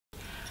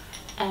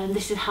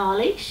This is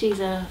Harley. She's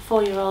a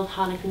 4-year-old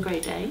Harlequin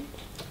Great Dane.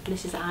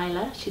 This is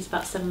Isla. She's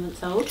about 7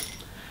 months old.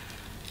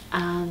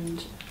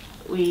 And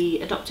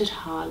we adopted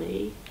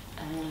Harley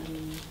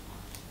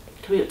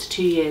coming up to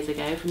 2 years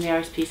ago from the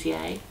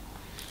RSPCA.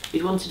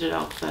 We'd wanted a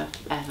dog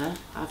forever.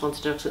 I've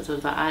wanted a dog since I was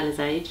about Isla's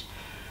age.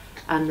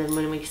 And then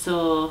when we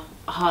saw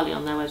Harley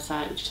on their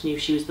website, we just knew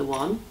she was the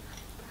one.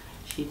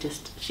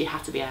 She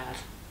had to be ours.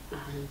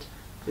 And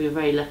we were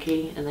very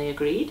lucky and they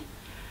agreed.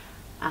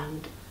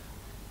 And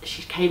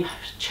she came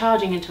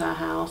charging into our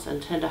house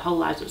and turned our whole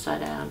lives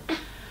upside down.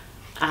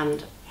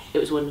 And it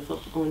was wonderful,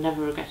 and we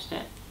never regretted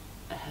it.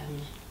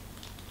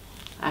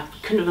 I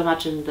couldn't have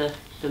imagined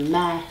the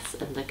mess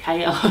and the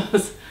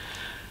chaos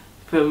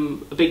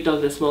from a big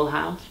dog in a small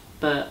house,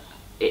 but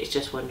it's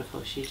just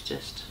wonderful. She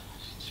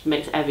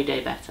makes every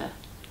day better.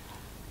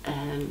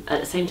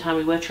 At the same time,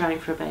 we were trying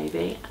for a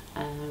baby,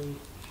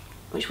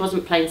 which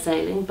wasn't plain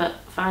sailing, but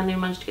finally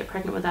managed to get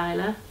pregnant with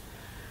Isla.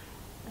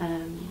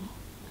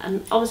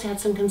 And obviously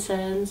had some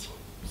concerns.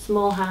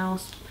 Small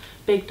house,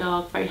 big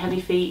dog, very heavy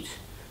feet,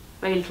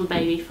 very little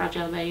baby,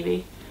 fragile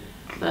baby.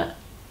 But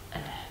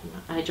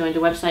I joined a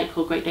website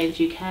called Great Danes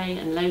UK,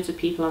 and loads of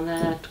people on there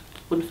had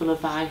wonderful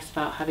advice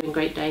about having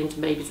Great Danes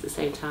and babies at the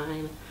same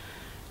time.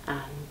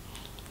 And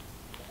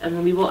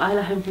when we brought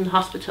Isla home from the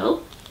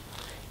hospital,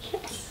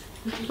 yes,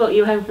 we brought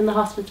you home from the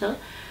hospital,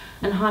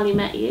 and Harley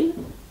met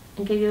you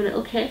and gave you a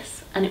little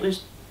kiss, and she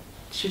was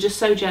just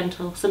so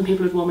gentle. Some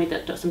people had warned me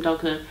that some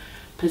dogs are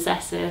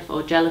possessive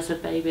or jealous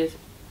of babies.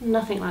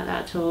 Nothing like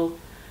that at all.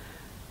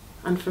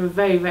 And from a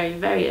very, very,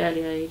 very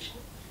early age,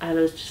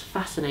 Isla was just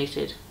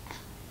fascinated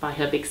by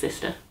her big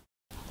sister.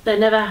 They're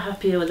never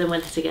happier than when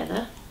they're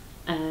together.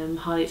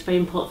 Harley, it's very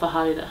important for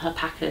Harley that her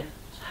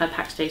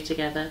pack stays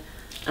together,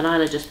 and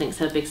Isla just thinks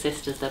her big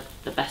sister's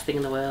the best thing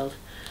in the world,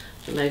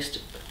 the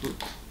most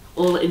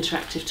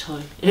all-interactive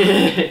toy.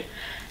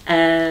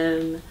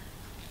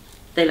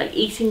 They like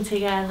eating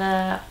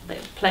together, they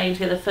were playing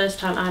together. The first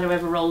time Isla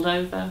ever rolled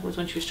over was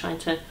when she was trying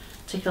to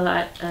tickle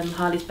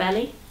Harley's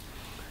belly.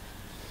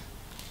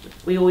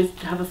 We always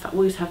have a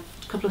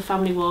couple of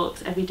family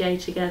walks every day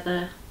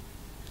together.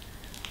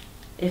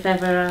 If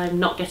ever I'm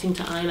not getting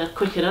to Isla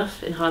quick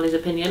enough, in Harley's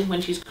opinion,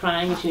 when she's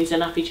crying and she needs a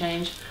nappy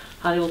change,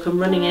 Harley will come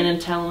running in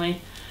and tell me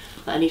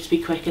that I need to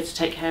be quicker to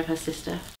take care of her sister.